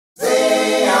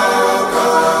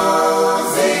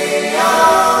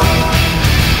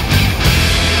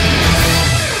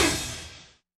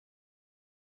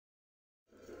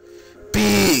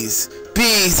bees!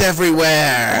 Bees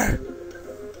everywhere!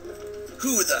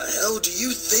 Who the hell do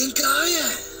you think I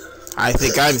am? I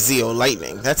think I'm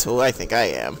ZeoLightning. That's who I think I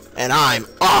am. And I'm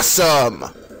awesome!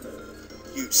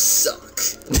 You suck.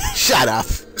 Shut up.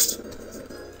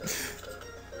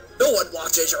 No one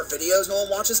watches your videos, no one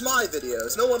watches my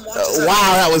videos, no one watches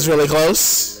wow, that was really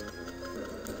close.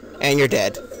 And you're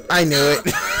dead. I knew it.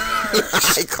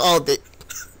 I called it.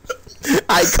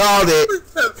 I called it.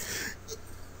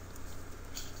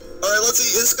 Alright, let's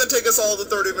see. This is going to take us all the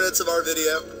 30 minutes of our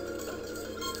video.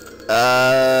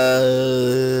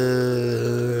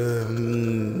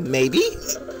 Maybe?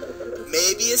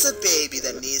 Maybe is a baby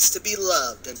that needs to be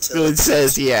loved until it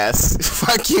says yes.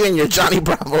 Fuck you and your Johnny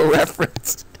Bravo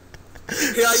reference.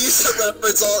 Yeah, I used that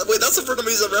reference all. Wait, that's the first time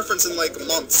I used that reference in like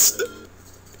months.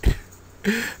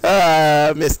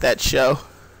 I missed that show.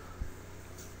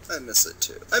 I miss it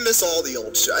too. I miss all the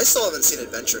old shit. I still haven't seen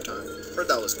Adventure Time. Heard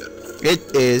that was good.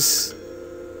 It is.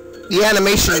 The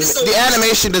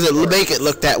animation doesn't make it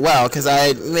look that well, because I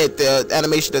admit the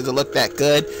animation doesn't look that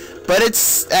good, but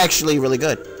it's actually really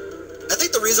good. I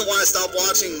think the reason why I stopped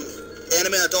watching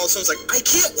anime and adult films, like, I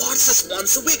can't watch this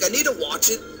once a week. I need to watch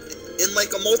it in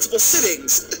like multiple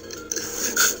sittings.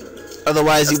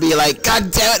 Otherwise, you'd be like,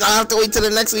 God damn it! I'll have to wait till the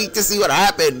next week to see what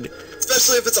happened.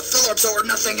 Especially if it's a filler episode where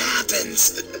nothing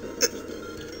happens.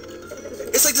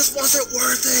 It's like, this wasn't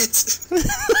worth it.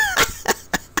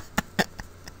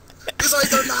 It's like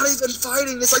they're not even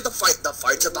fighting. It's like the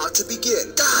fight's about to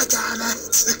begin. God damn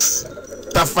it.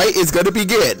 The fight is gonna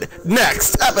begin.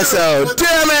 Next episode.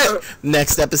 Damn it!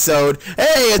 Next episode.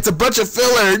 Hey, it's a bunch of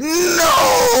filler. No!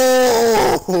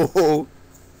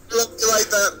 Like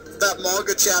that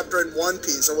manga chapter in One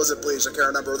Piece, or was it Bleach? I can't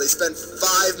remember. Where they spent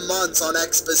 5 months on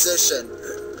exposition.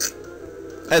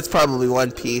 That's probably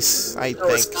One Piece, I think.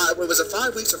 Was it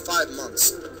 5 weeks or 5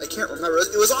 months? I can't remember.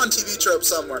 It was on TV Trope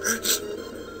somewhere.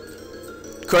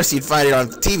 Of course you'd find it on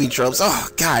TV Tropes. Oh,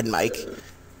 God, Mike.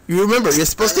 You remember, you're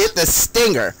supposed to hit the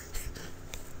stinger.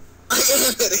 I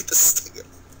am hitting the stinger.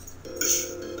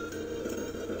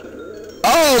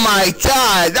 Oh, my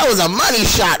God. That was a money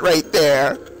shot right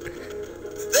there.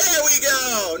 There we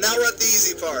go. Now we're at the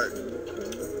easy part.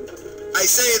 I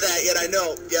say that, yet I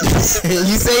know. Yep.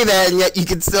 You say that, and yet you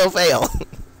can still fail.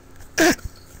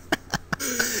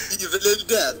 Even in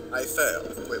death, I fail.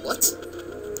 Wait, what?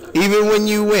 Even when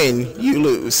you win, you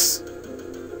lose.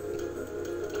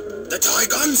 The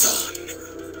Taiganzan!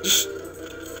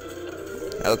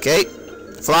 Okay.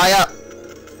 Fly up.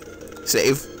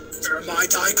 Save. You're my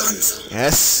Taiganzan.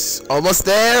 Yes. Almost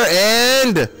there,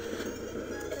 and...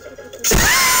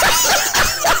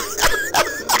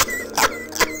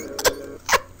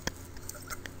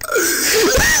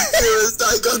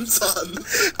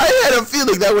 I had a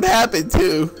feeling that would happen,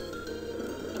 too.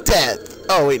 Death.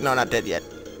 Oh, wait, no, not dead yet.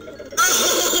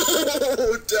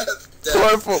 Oh, death. It's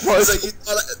like,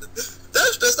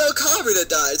 there's no Kami to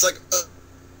die. It's like,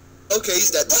 okay, he's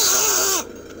dead.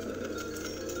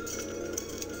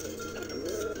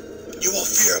 You will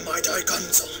fear my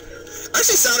Daiganzan.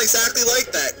 Actually sound exactly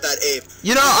like that ape.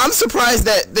 You know, I'm surprised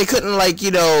that they couldn't, like,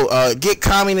 you know, get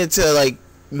Kami into, like,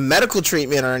 medical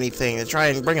treatment or anything to try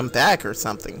and bring him back or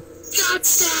something. Got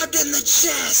stabbed in the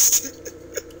chest.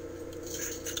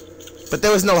 But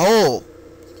there was no hole.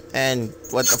 And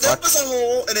what the fuck? There was a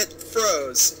hole and it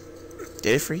froze.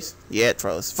 Did it freeze? Yeah, it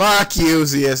froze. Fuck you,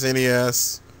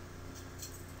 ZSNES.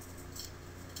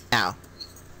 Ow.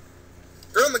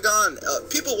 Gurren Lagann,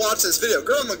 people watch this video.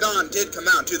 Gurren Lagann did come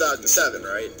out in 2007,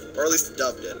 right? Or at least the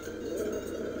dub did.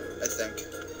 I think.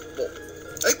 Well,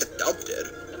 I think the dub did.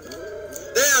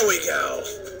 There we go.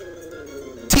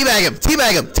 Teabag him!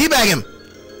 Teabag him! Teabag him!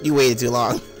 You waited too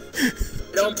long.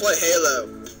 Don't play Halo.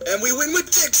 And we win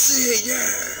with Dixie! Yeah!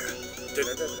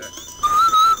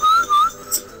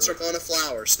 It's Ramona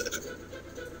Flowers. I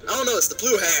don't know, it's the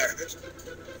blue hair.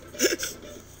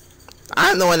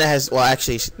 I'm the one that has... Well,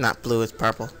 actually, not blue, it's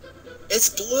purple. It's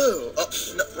blue. Oh,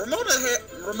 no,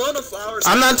 Ramona Flowers...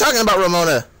 I'm not talking about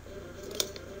Ramona.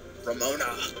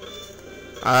 Ramona.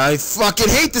 I fucking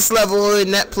hate this level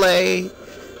in net play.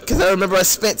 Because I remember I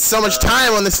spent so much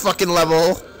time on this fucking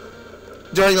level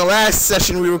during the last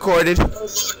session we recorded. Oh,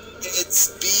 look,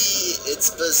 it's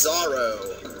Bizarro.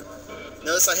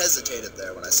 Notice I hesitated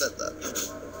there when I said that.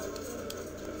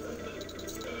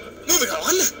 Moving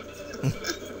on!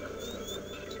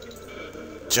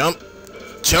 Jump.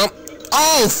 Jump.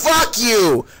 Oh, fuck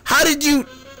you! How did you...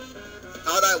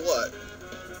 How'd I what?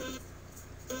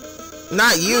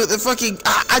 Not you, the fucking...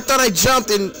 I thought I jumped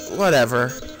and...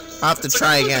 Whatever. I'll have to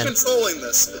try again. I'm controlling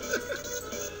this.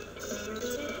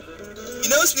 You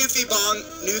notice Newfie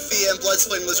and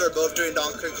Bloodspling Lizard are both doing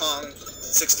Donkey Kong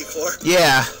 64?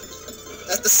 Yeah.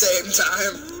 At the same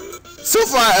time. So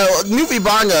far, Nufi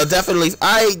Bongo definitely.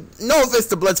 I know if it's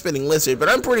the Blood Spinning Lizard, but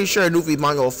I'm pretty sure Nufi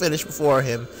Bongo will finish before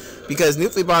him, because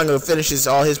Nufi Bongo finishes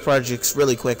all his projects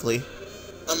really quickly.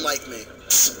 Unlike me,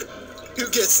 who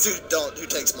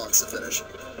takes months to finish.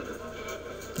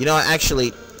 You know what?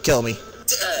 Actually, kill me.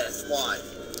 Why?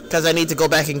 Because I need to go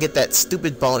back and get that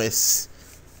stupid bonus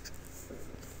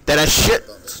that I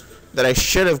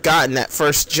should have gotten that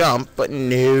first jump, but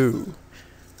no.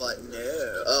 But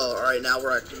no. Oh, all right. Now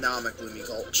I'm at Gloomy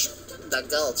Gulch. The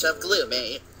Gulch of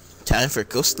Gloomy. Time for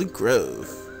Ghostly Grove.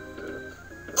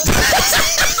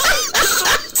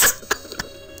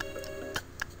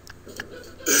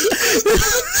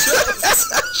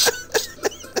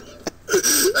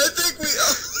 I think we.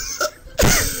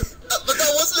 But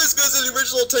that wasn't as good as the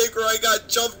original take where I got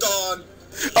jumped on.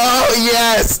 Oh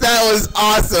yes, that was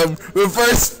awesome.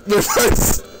 Reverse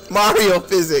Mario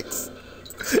physics.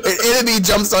 An enemy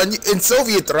jumps on you in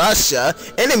Soviet Russia.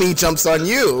 Enemy jumps on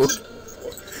you.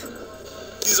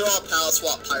 These are all Pal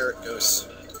Swap pirate ghosts.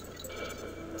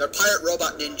 They're pirate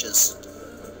robot ninjas.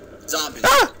 Zombies.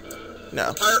 Ah!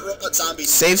 No. Pirate robot zombies.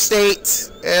 Save state,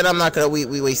 and I'm not gonna be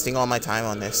wasting all my time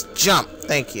on this. Jump.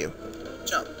 Thank you.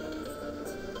 Jump.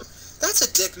 That's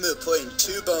a dick move, putting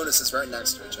two bonuses right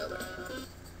next to each other.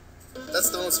 That's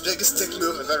the most biggest dick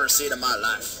move I've ever seen in my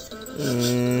life.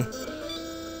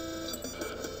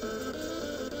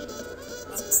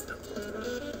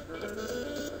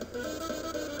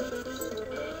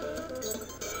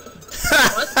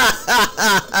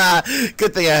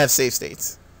 Good thing I have save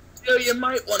states. You know, you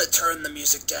might want to turn the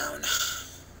music down.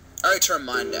 I already turned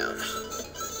mine down.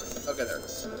 Okay, there it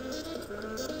goes.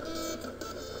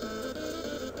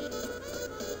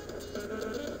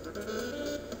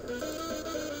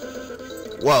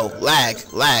 Whoa,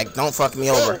 lag, don't fuck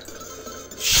me over.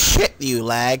 Shit, you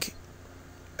lag.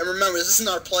 And remember, this isn't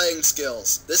our playing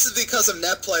skills. This is because of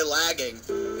netplay lagging.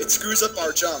 It screws up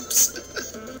our jumps.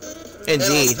 Indeed. And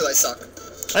also because I suck.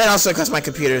 And also because my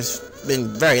computer's been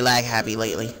very lag happy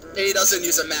lately. He doesn't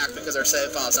use a Mac because our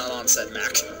save file's not on said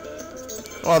Mac.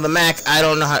 Well, the Mac, I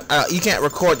don't know how. You can't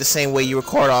record the same way you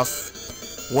record off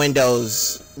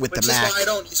Windows with the Mac. Which is why I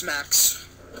don't use Macs.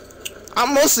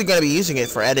 I'm mostly going to be using it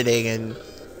for editing and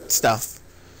stuff.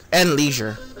 And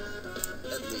leisure.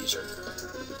 And leisure.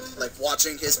 Like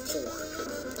watching his porn.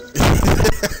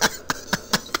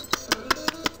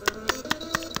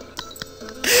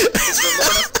 His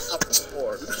remote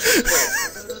porn.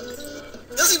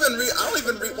 Doesn't even read. I don't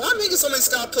even read. Why am I making so many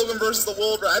Scott Pilgrim versus the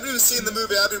World? I haven't even seen the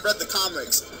movie. I haven't read the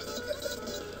comics.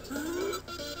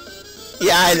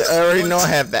 Yeah, I already know I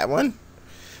have that one.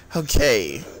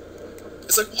 Okay.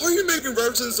 It's like, why are you making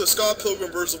references to Scott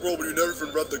Pilgrim vs. the World when you never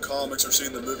even read the comics or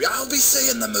seen the movie? I'll be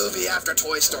seeing the movie after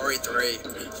Toy Story 3.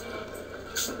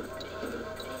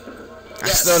 I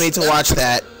still need to watch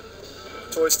that.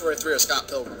 Toy Story 3 or Scott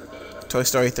Pilgrim? Toy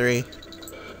Story 3.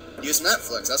 Use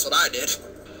Netflix, that's what I did.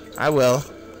 I will.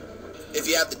 If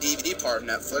you have the DVD part of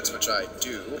Netflix, which I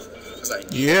do, because I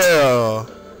need Yeah.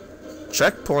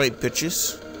 Checkpoint,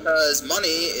 bitches. Because money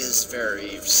is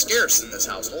very scarce in this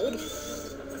household.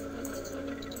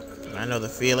 I know the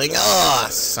feeling. Oh,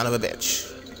 son of a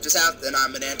bitch. Just have, and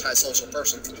I'm an antisocial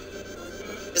person.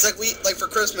 It's like for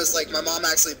Christmas, like my mom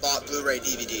actually bought Blu-ray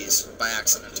DVDs by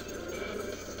accident.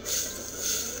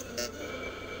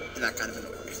 And that kind of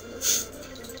annoyed me.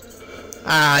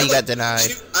 Ah, you got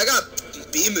denied. I got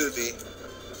B-movie.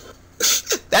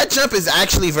 That jump is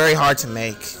actually very hard to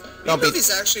make. B-movie's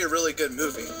actually a really good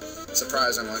movie,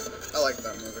 surprisingly. I like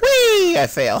that movie. Whee! I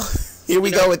fail. Here we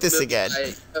go with this again.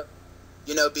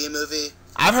 You know B-movie?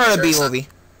 I've heard of B-movie.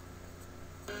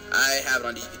 I have it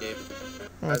on DVD.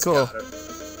 Oh, cool.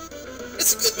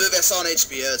 It's a good movie. I saw on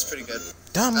HBO. It's pretty good.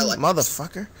 Dumb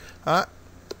motherfucker.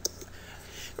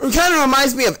 It kind of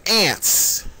reminds me of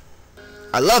Ants.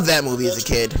 I love that movie as a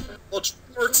kid. Well,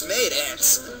 DreamWorks made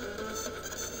Ants.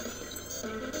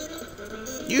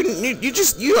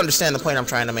 You understand the point I'm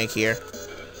trying to make here.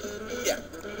 Yeah.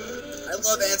 I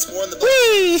love Ants more than the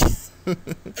Whee! I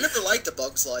never liked A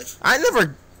Bug's Life.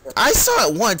 I saw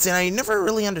it once and I never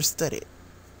really understood it.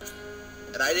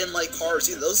 And I didn't like Cars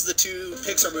either. Those are the two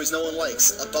Pixar movies no one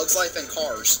likes. A Bug's Life and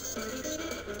Cars.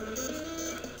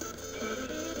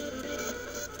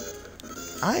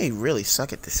 I really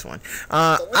suck at this one.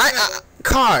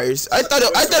 Cars. I thought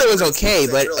it was okay,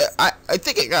 but I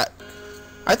think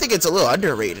it's a little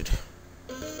underrated.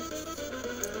 I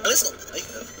just don't like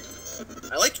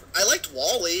it. I liked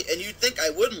WALL-E, and you'd think I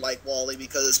wouldn't like WALL-E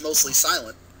because it's mostly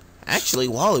silent. Actually,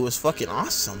 WALL-E was fucking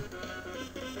awesome.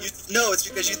 No, it's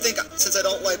because you think, since I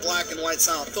don't like black and white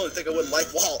silent film, you think I wouldn't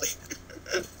like WALL-E.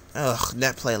 Ugh,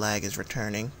 net play lag is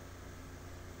returning.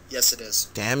 Yes, it is.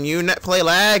 Damn you, net play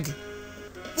lag!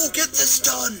 We'll get this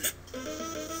done!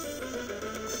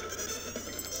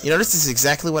 You know, this is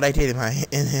exactly what I did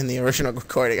in the original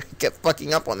recording. I kept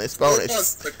fucking up on this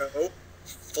bonus.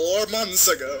 4 months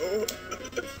ago.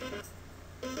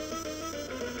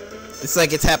 It's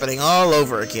like it's happening all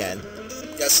over again.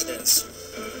 Yes, it is.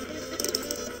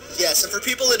 Yes, and for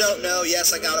people that don't know,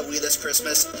 yes, I got a Wii this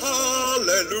Christmas.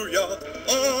 Hallelujah!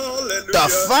 Hallelujah! The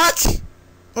fuck?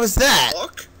 What was that?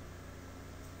 Fuck?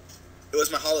 It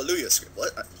was my Hallelujah script.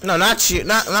 What? No, not you.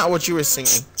 Not what you were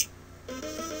singing.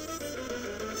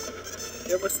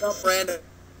 It was some random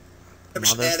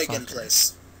shenanigan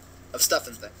place of stuff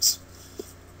and things.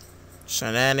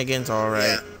 Shenanigans, alright.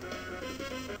 Yeah.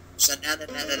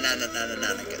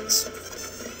 Shenanigans.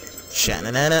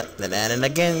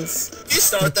 Shenanigans. If you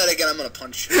start that again, I'm gonna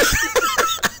punch you.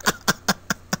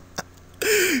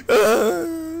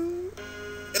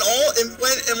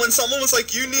 And when someone was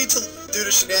like, you need to do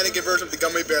the shenanigan version of the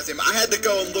Gummy Bear theme, I had to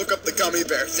go and look up the Gummy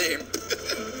Bear theme.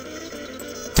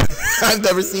 I've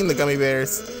never seen the Gummy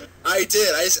Bears. I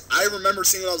did. I remember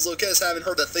seeing when I was a little kid. I just haven't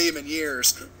heard the theme in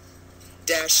years.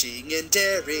 Dashing and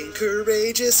daring,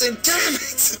 courageous and damn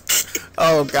it!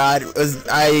 Oh God,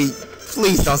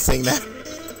 please don't sing that.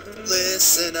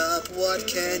 Listen up, what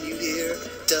can you hear?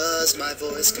 Does my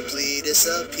voice completely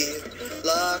disappear?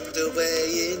 Locked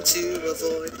away into a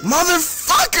void.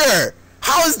 Motherfucker!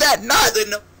 How is that not?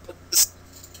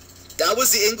 That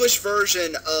was the English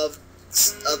version of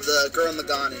the Girl in the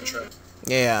Gone intro.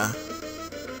 Yeah.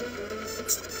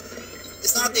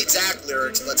 It's not the exact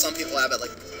lyrics, but some people have it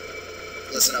like,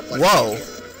 listen up. Whoa.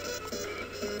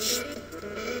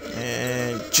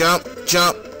 And jump,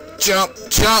 jump, jump,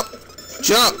 jump,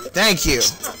 jump. Thank you.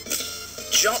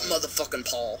 Jump, motherfucking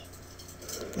Paul.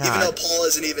 God. Even though Paul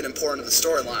isn't even important to the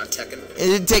storyline of Tekken. It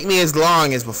didn't take me as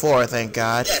long as before, thank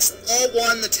God. Yes, Paul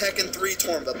won the Tekken 3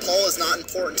 tournament, but Paul is not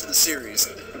important to the series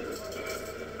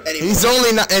anymore. He's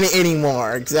only not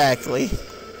anymore, exactly.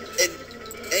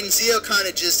 And Zeo kind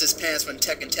of jizzed his pants when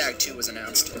Tekken Tag 2 was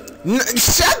announced.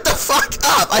 Shut the fuck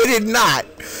up! I did not.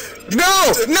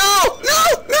 No, no, no,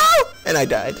 no! And I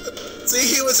died. See,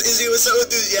 he was so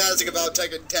enthusiastic about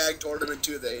Tekken Tag Tournament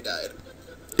 2 that he died.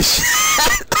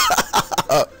 Shut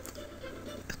up.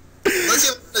 Let's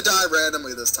see if I'm gonna die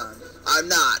randomly this time. I'm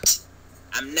not.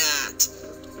 I'm not.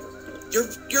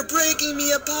 You're breaking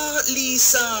me apart,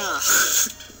 Lisa.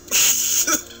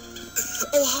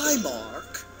 Oh, hi,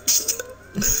 Mark.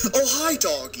 Oh, hi,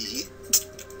 doggy.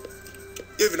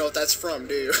 You even know what that's from,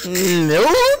 do you?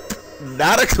 Nope.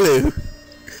 Not a clue. You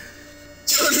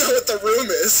don't know what the room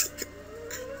is.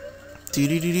 I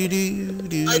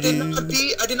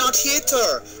did not hit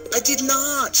her. I did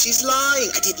not. She's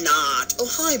lying. I did not. Oh,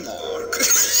 hi, Mark.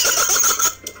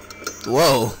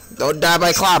 Whoa. Don't die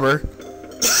by clobber.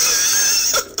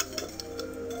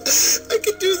 I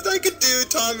could do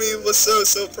Tommy was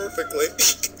so perfectly.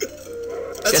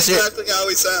 That's exactly how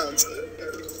he sounds.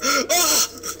 Oh!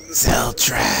 Cell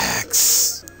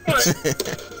tracks.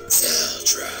 Cell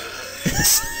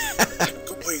tracks. I'm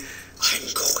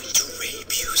going to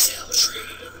rape you, Cell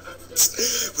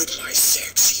tracks, with my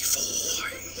sexy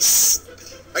voice.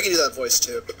 I can do that voice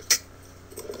too.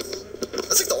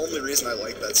 That's like the only reason I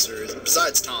like that series,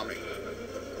 besides Tommy.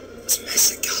 It's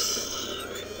Mexico.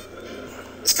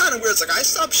 It's kind of weird. It's like I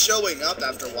stopped showing up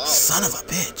after a while. Son of a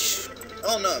bitch.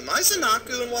 Oh no, am I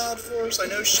Zanaku in Wild Force? I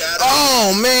know Shadow.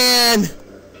 Oh man!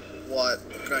 What?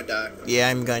 I'm gonna die. Yeah,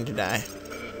 I'm going to die.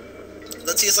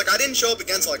 Let's see, it's like I didn't show up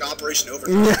against like Operation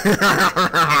Overdrive.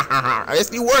 I guess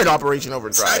you were at Operation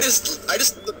Overdrive. Yes, I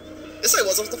was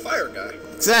the fire guy.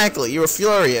 Exactly, you were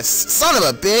furious. Son of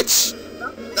a bitch!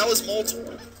 That was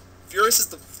multiple. Furious is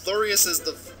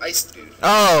the ice dude.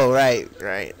 Oh, right.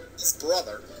 His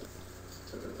brother.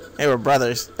 They were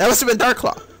brothers. That must have been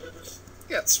Darklaw.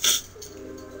 Yes.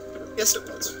 Yes, it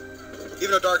was.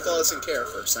 Even though Darklaw doesn't care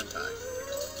for Sentai.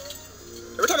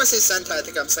 Every time I say Sentai, I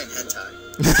think I'm saying hentai.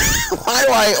 Why?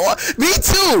 Me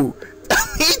too!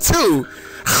 Me too!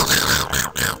 I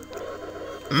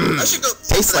should go.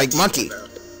 Tastes like monkey.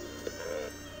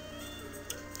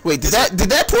 Wait, did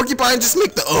that porcupine just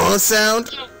make the sound?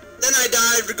 Then I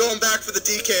died for going back for the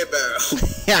DK barrel.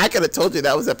 Yeah, I could have told you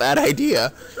that was a bad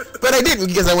idea. But I didn't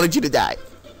because I wanted you to die.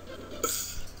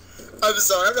 I'm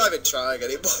sorry, I'm not even trying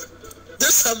anymore.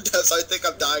 There's some deaths I think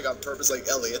I'm dying on purpose, like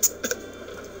Elliot.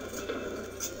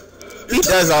 He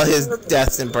does all his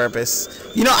deaths on purpose.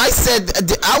 You know, I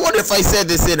wonder if I said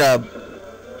this I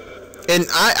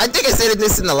think I said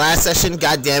this in the last session.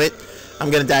 God damn it, I'm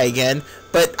gonna die again.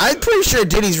 But I'm pretty sure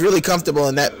Diddy's really comfortable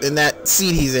in that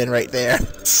seat he's in right there.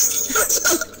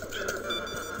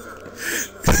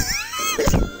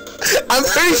 I'm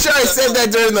pretty sure I said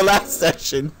that during the last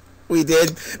session we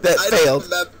did that failed.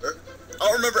 I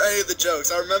don't remember any of the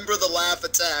jokes. I remember the laugh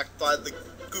attack by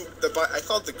I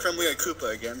called the Kremlin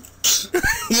Koopa again.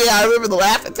 Yeah, I remember the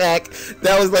laugh attack.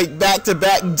 That was like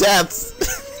back-to-back deaths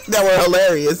that were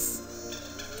hilarious.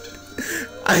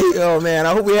 Oh man,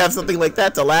 I hope we have something like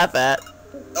that to laugh at.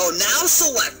 Oh, now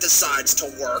Select decides to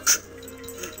work.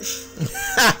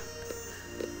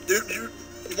 Dude, you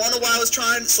wanna know why I was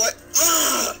trying to Select?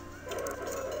 Ugh!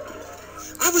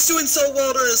 I was doing so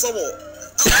well during this level.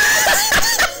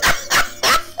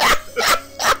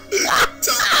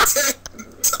 Top 10.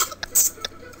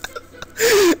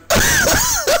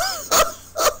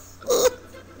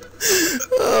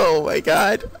 Oh my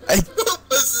god. What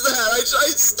was that? I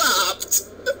stopped.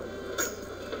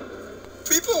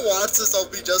 People watch this, I'll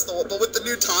be just the one, but with the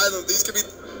new time, these could be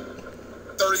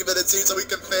 30 minutes each, so we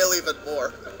can fail even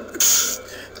more.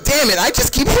 Damn it, I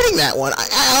just keep hitting that one.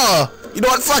 You know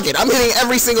what? Fuck it. I'm hitting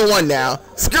every single one now.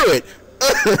 Screw it.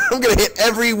 I'm gonna hit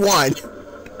every one.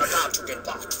 About to get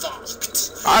fucked.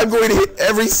 I'm going to hit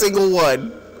every single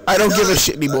one. I don't give a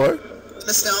shit anymore.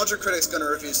 Nostalgia Critic's gonna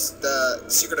review the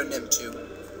Secret of Nim 2.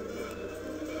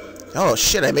 Oh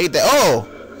shit, I made that. Oh!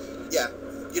 Yeah.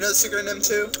 You know the Secret of Nim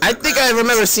 2? I think I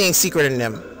remember seeing Secret of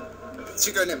Nim.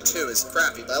 Secret of Nim 2 is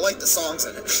crappy, but I like the songs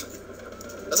in it.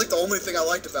 That's like the only thing I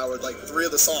liked about it, like 3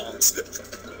 of the songs.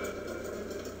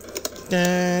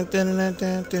 Dun, dun, dun,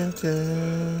 dun, dun,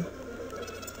 dun.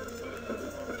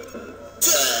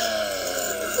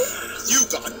 You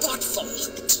got butt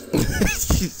fucked.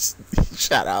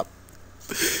 Shut up.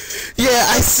 Yeah,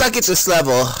 I suck at this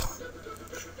level.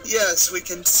 Yes, we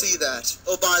can see that.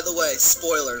 Oh, by the way,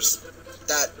 spoilers.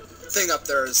 That thing up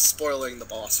there is spoiling the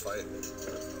boss fight.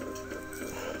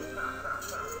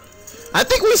 I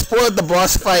think we spoiled the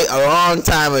boss fight a long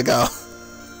time ago.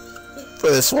 For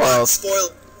this world.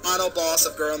 Spoil. Final boss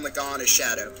of Gurren Lagann is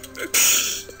Shadow.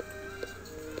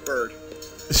 Bird.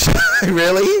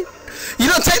 Really? You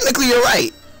know, technically you're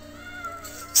right.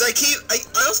 So I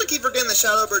also keep forgetting that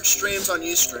Shadowbird streams on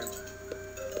Ustream.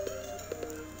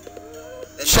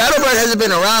 Shadowbird hasn't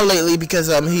been around lately because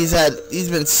he's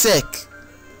been sick.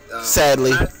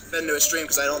 Sadly. I haven't been to a stream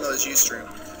because I don't know his Ustream.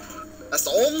 That's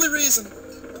the only reason.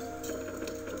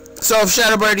 So if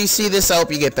Shadowbird, you see this, I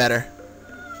hope you get better.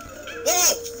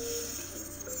 Whoa!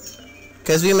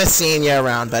 Because we miss seeing you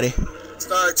around, buddy.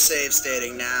 Start save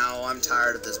stating now. I'm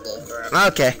tired of this bullcrap.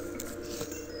 Okay.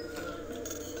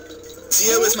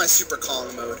 Zeo is my super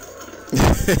Kong mode.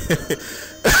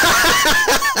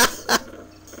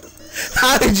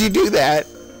 How did you do that?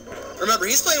 Remember,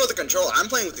 he's playing with the controller. I'm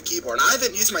playing with the keyboard. And I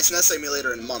haven't used my SNES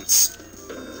emulator in months.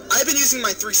 I've been using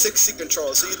my 360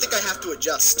 controller, so you think I have to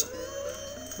adjust.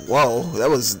 Whoa, that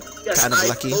was kind of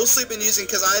lucky. I've mostly been using,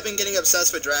 because I've been getting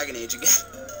obsessed with Dragon Age again.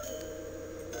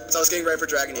 So I was getting ready for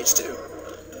Dragon Age 2.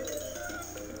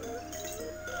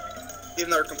 Even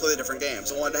though they're completely different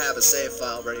games. I wanted to have a save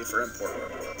file ready for import.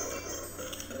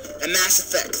 And Mass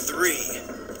Effect 3.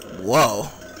 Whoa.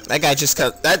 That guy just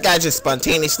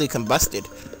spontaneously combusted.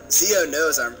 Zeo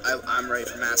knows I'm ready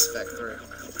for Mass Effect 3.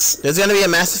 There's gonna be a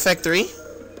Mass Effect 3?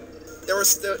 You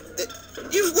watched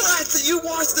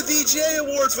the VGA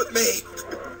Awards with me!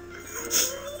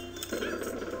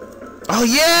 Oh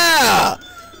yeah!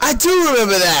 I do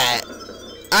remember that!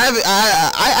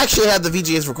 I actually have the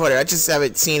VGAs recorded, I just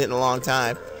haven't seen it in a long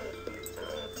time.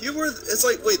 It's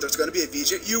like, wait, there's gonna be a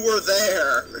VGA? You were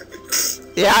there!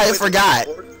 Yeah, I forgot.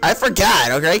 I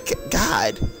forgot, okay?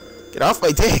 God. Get off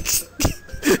my dick.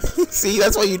 See,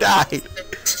 that's why you died.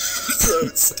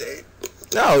 Road state.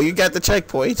 No, you got the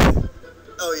checkpoint.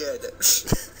 Oh yeah, I did.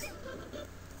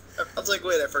 I was like,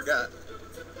 wait, I forgot.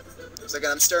 So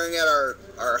again, I'm staring at our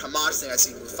Hamachi thing. I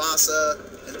see Mufasa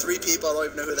and 3 people. I don't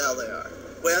even know who the hell they are.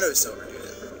 Wait, I know who Silver Dude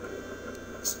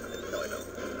is. No, I don't.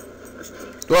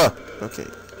 Whoa. Okay.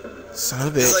 Son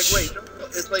of a bitch. It's like, wait.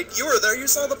 It's like, you were there. You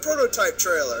saw the prototype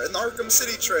trailer and the Arkham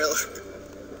City trailer.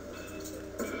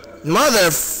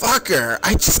 Motherfucker!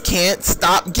 I just can't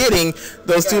stop getting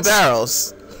those 2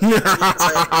 barrels. Play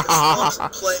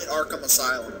Arkham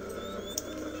Asylum.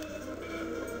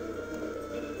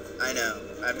 I know.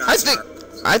 I've not seen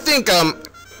I think,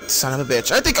 son of a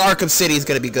bitch. I think Arkham City is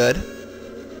gonna be good.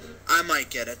 I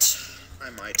might get it. I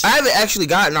might. I haven't actually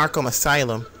gotten Arkham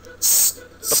Asylum.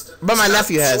 But my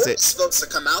nephew has it. It's supposed to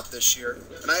come out this year.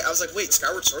 And I was like, wait,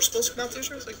 Skyward Sword's supposed to come out this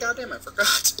year? I was like, goddamn, I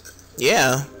forgot.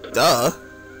 Yeah. Duh.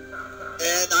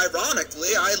 And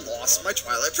ironically, I lost my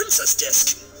Twilight Princess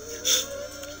disc.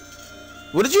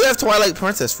 What did you have Twilight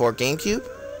Princess for? GameCube?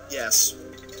 Yes.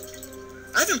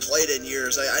 I haven't played it in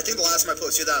years. I think the last time I played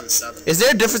was 2007. Is there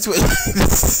a difference with...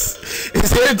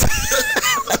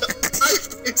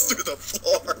 swings through the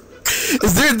floor.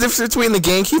 Is there a difference between the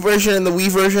GameCube version and the Wii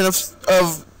version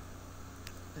of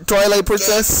Twilight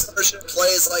Princess? The version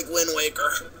plays like Wind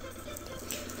Waker.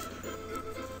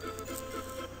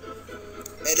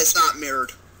 And it's not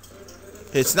mirrored.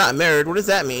 It's not mirrored. What does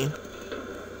that mean?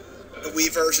 The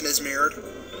Wii version is mirrored.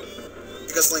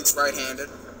 Because Link's right-handed.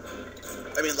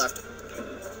 I mean left.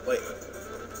 Wait.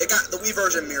 The Wii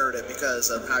version mirrored it because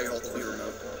of how you hold the Wii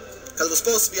remote. Because it was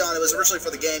supposed to be on, it was originally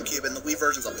for the GameCube, and the Wii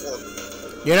version's a port.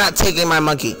 You're not taking my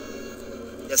monkey.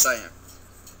 Yes, I am.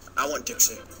 I want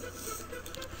Dixie.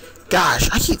 Gosh,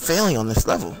 I keep failing on this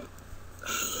level.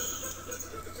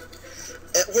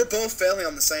 We're both failing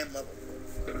on the same level.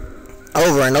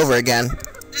 Over and over again.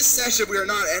 This session, we are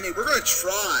not ending. We're gonna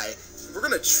try. We're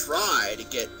gonna try to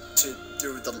get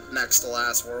through the next to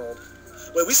last world.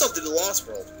 Wait, we still have to do the Lost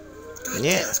World. God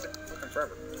yeah. Damn, it's gonna fucking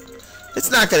forever. It's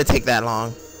not gonna take that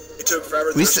long. It took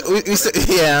forever.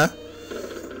 Yeah.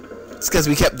 It's because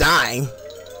we kept dying,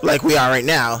 like we are right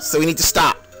now. So we need to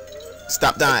stop.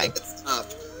 Stop dying. Stop.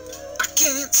 I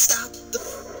can't stop the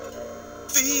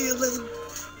feeling.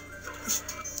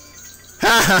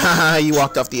 Ha ha ha ha! You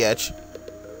walked off the edge.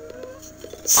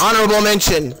 Honorable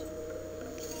mention.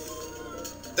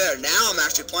 There, now I'm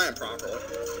actually playing properly.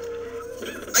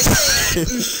 I said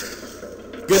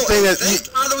Good thing that.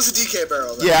 Thank God there was a DK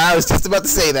barrel there. Yeah, I was just about to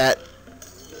say that.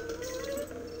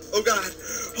 Oh God.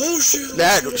 Oh shit.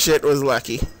 That shit was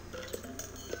lucky.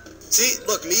 See,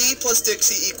 look, me plus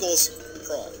Dixie equals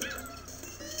Prawn.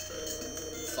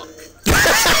 Fuck.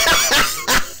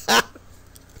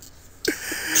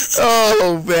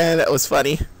 Oh man, that was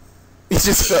funny. It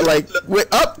just felt like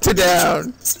went up to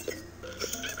down.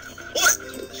 What?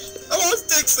 I lost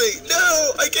Dixie.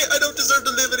 No, I can't. I don't deserve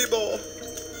to live anymore.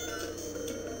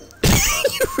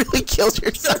 You really killed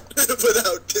yourself.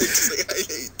 Without Dixie, I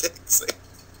hate Dixie.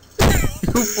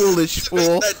 You foolish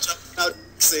fool. That jump out,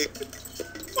 Dixie.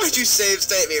 Why'd you save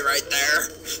state me right there?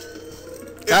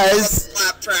 Guys.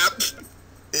 Claptrap.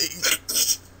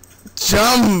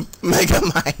 Jump, Mega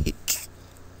Mike.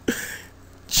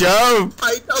 Jump.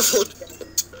 I doubled.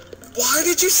 Why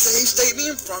did you save state me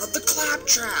in front of the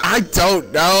claptrap? I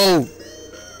don't know.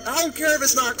 I don't care if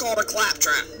it's not called a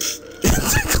claptrap.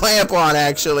 It's a clamp on,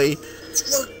 actually.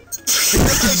 Look,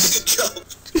 I should jump.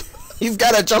 You've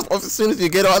got to jump off as soon as you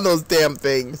get on those damn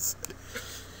things.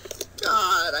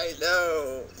 God, I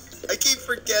know. I keep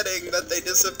forgetting that they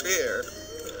disappear.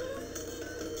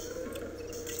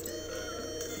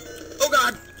 Oh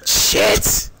God.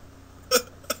 Shit.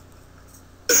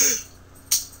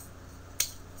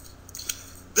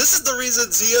 This is the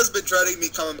reason Zia's been dreading me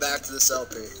coming back to this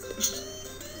LP.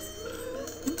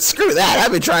 Screw that.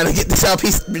 I've been trying to get this LP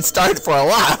started for a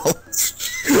while.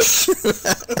 We're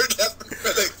never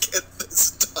gonna get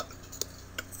this done.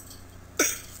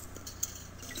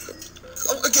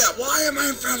 Oh, again, why am I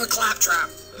in front of a claptrap?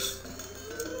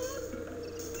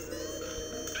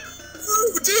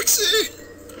 Ooh, Dixie!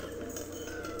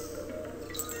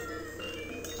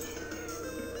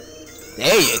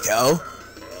 There you go.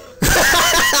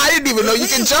 I didn't even know you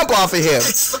can jump off of him.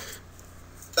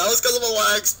 That was because of a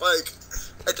lag spike.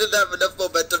 I didn't have enough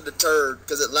momentum to turn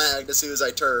because it lagged as soon as I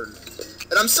turned.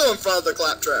 And I'm still in front of the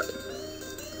claptrap.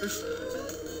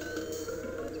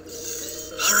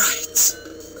 Alright.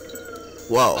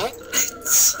 Whoa.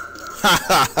 Ha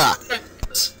ha ha.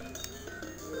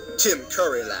 Tim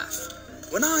Curry laugh.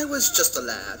 When I was just a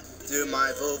lad, through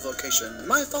my vocation,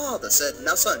 my father said,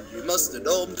 "Now son, you must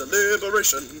adome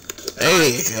deliberation." There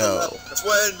you go. That's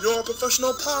when you're a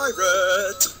professional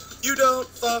pirate. You don't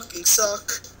fucking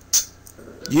suck.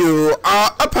 You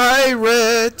are a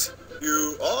pirate.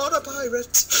 You are a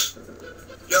pirate.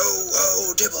 Yo,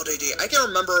 oh, dibble-dee-dee. I can't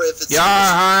remember if it's...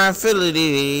 Your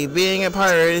ability being a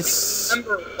pirate is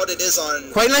remember what it is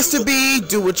on... quite nice Google. to be.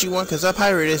 Do what you want, because a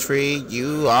pirate is free.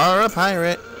 You are a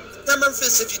pirate. I can't remember if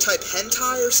it's if you type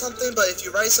hentai or something, but if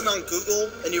you write something on Google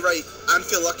and you write, "I'm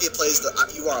feel lucky," it plays the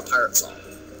 "You Are a Pirate" song.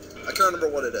 I can't remember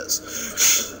what it is.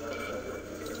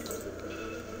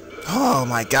 Oh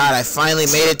my god, I finally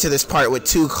made it to this part with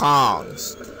 2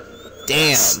 Kongs.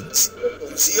 Damn.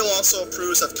 Zeo also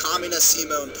approves of communist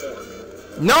Simone porn.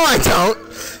 No, I don't.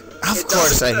 Of It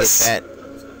course I hate does. that.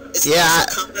 It's Yeah.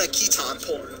 also communist Keaton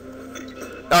porn.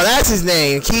 Oh, that's his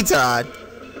name, Keaton.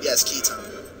 Yes, Keaton.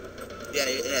 Yeah,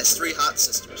 it has 3 hot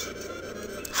sisters.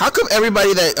 How come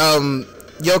everybody that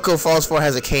Yoko falls for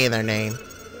has a K in their name?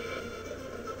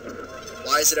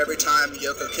 Why is it every time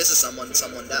Yoko kisses someone,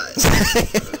 someone dies?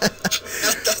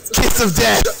 Kiss of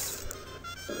death.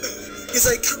 He's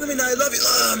like, "Kamina, I love you."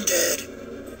 "Oh, I'm dead."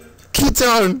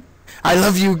 Keaton, I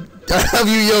love you. I love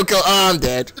you, Yoko. Oh, I'm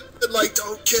dead. And like,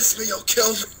 "Don't kiss me, you'll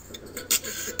kill me."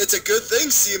 It's a good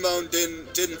thing Simone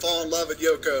didn't fall in love with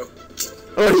Yoko.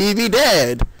 Or he'd be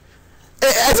dead.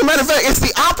 As a matter of fact, it's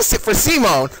the opposite for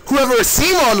Simone. Whoever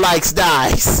Simone likes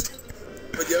dies.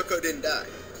 But Yoko didn't die.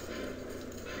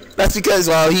 That's because,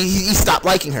 well, he stopped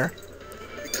liking her.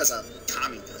 Because of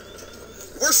Kami.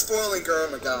 We're spoiling Girl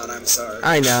Magon, I'm sorry.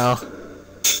 I know.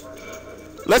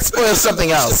 Let's spoil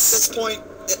something else. At this point,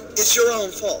 it's your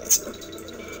own fault.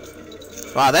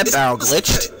 Wow, that barrel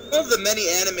glitched. One of the many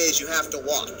animes you have to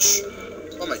watch.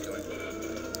 What am I doing?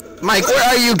 Mike, where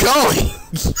are you going?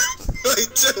 What am I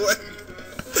doing?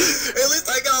 At least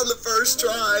I got on the first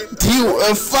try. Do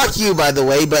you, fuck you, by the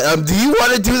way, but, do you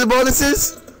want to do the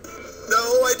bonuses?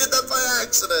 No, I did that by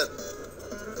accident.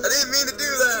 I didn't mean to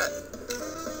do that.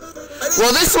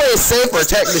 Well, this way is safer,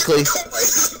 technically.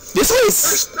 This way is...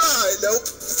 First try, nope.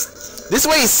 This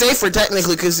way is safer,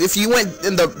 technically, because if you went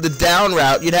in the down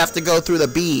route, you'd have to go through the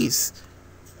bees.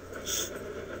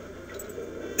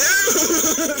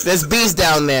 There's bees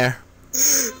down there.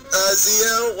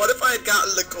 Zeo, what if I had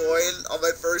gotten the coin on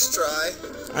my first try?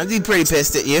 I'd be pretty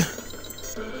pissed at you.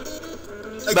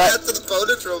 I got to the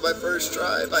bonus roll my first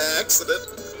try by accident.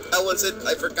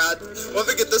 I forgot. What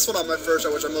if I get this one on my first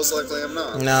try, which I most likely am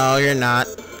not? No, you're not,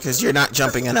 because you're not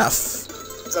jumping enough.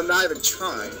 Because I'm not even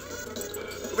trying.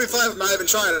 It'll be fine if I'm not even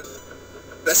trying it.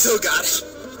 But I still got it.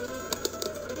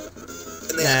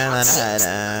 And they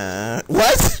have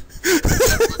what?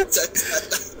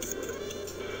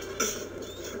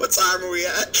 What time are we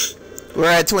at? We're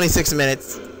at 26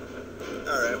 minutes.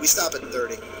 Alright, we stop at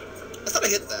 30. I thought I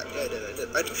hit that. Yeah,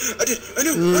 I did. I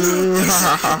knew.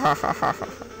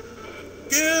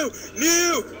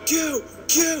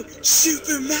 Go,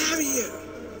 Super Mario.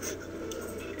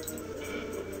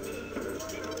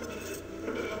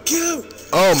 Go.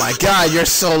 Oh my god, you're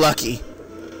so lucky.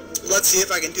 Let's see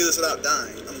if I can do this without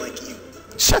dying, unlike you.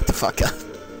 Shut the fuck up.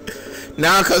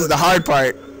 Now comes the hard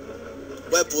part.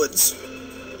 Webwoods.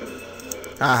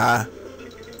 Haha.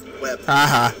 Web.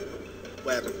 Haha.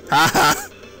 Web. Haha.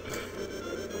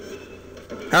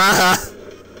 Haha.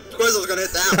 Of course I was gonna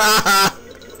hit that one. Haha.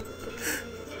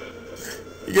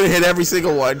 You're gonna hit every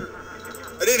single one.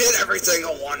 I didn't hit every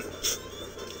single one.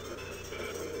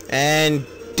 And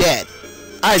dead.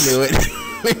 I knew it.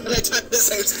 And I tried the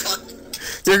same spot.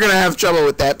 You're gonna have trouble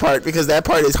with that part because that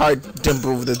part is hard to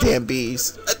move the damn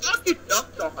bees.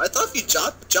 I thought if you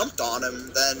jumped on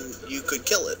him, then you could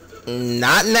kill it.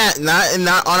 Not in that.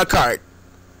 Not on a cart.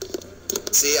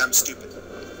 See, I'm stupid.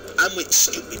 I'm with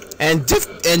stupid. And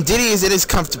Diddy is in his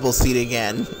comfortable seat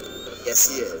again. Yes,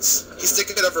 he is. He's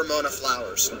thinking of Ramona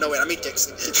Flowers. No, wait, I mean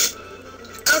Dixie.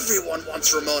 Everyone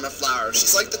wants Ramona Flowers.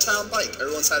 She's like the town bike.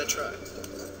 Everyone's had to try.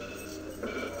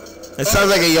 It sounds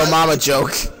like a Yo Mama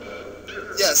joke.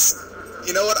 Yes.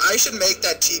 You know what? I should make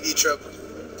that TV trope.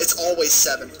 It's always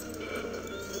 7.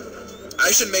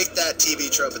 I should make that TV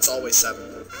trope. It's always 7. No.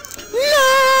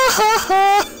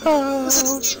 It's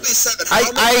always 7.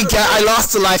 I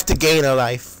lost a life to gain a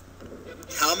life.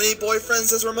 How many boyfriends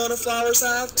does Ramona Flowers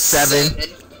have? 7.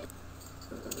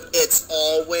 It's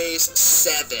always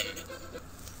 7.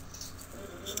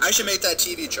 I should make that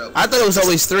TV trope. I thought it was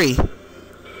always 3.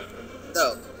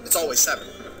 No, it's always 7.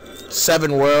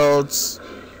 7 worlds.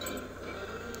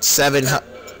 7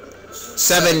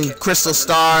 crystal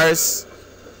stars.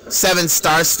 7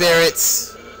 star spirits.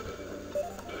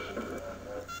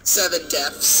 7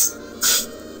 deaths.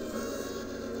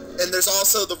 And there's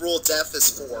also the rule death is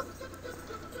 4.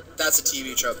 That's a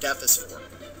TV trope. Death is 4.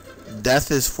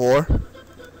 Death is 4?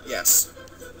 Yes.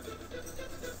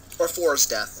 Or 4 is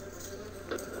death.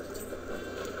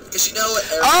 Because you know what?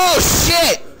 Oh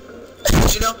shit!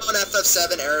 Because you know how in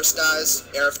FF7 Aerith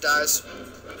dies?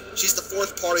 She's the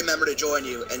 4th party member to join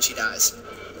you, and she dies.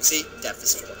 See? Death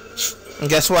is 4. And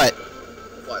guess what?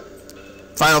 What?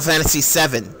 Final Fantasy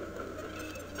 7.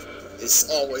 It's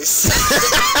always 7.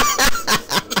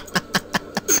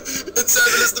 And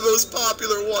 7 is the most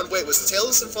popular one. Wait, was Tales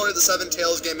of Symphonia the 7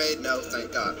 Tales game made? No,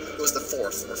 thank God. It was the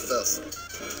 4th or 5th.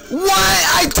 What?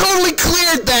 I totally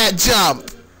cleared that jump!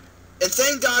 And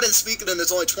thank God in Suikoden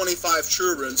there's only 25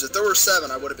 true runes. If there were 7,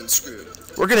 I would have been screwed.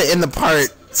 We're gonna end the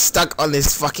part stuck on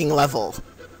this fucking level.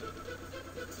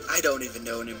 I don't even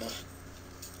know anymore.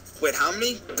 Wait, how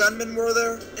many gunmen were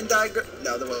there in Diagram?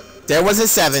 No, there were. There wasn't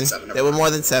 7. There were more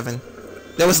than 7.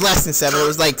 There was less than 7. It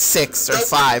was like 6 or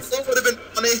 5. That would have been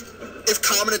funny if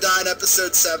Kamina died in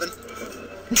episode 7.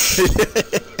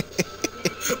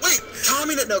 Wait,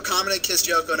 Kamina kissed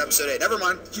Yoko in episode 8. Never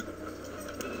mind.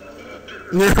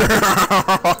 I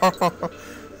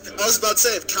was about to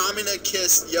say, if Kamina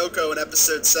kissed Yoko in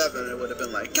episode 7, it would have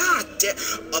been like, God damn,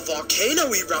 a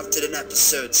volcano erupted in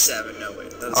episode 7. No,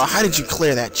 wait. Oh, how did you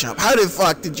clear that jump? How the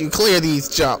fuck did you clear these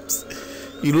jumps?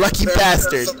 You lucky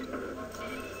bastard.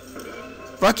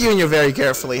 Fuck you and you're very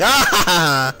carefully. Ha ha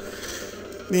ha!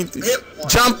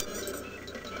 Jump!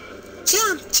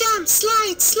 Jump, jump,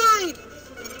 slide, slide!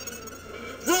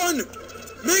 Run!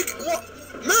 Make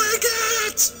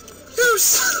it! You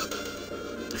son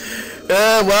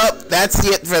of... Well, that's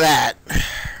it for that.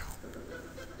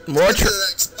 More to the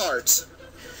next part.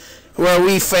 Where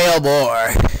we fail more.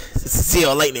 This is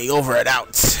ZeoLightning over and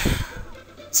out.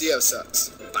 Zeo sucks.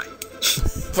 Bye.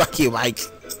 Fuck you, Mike.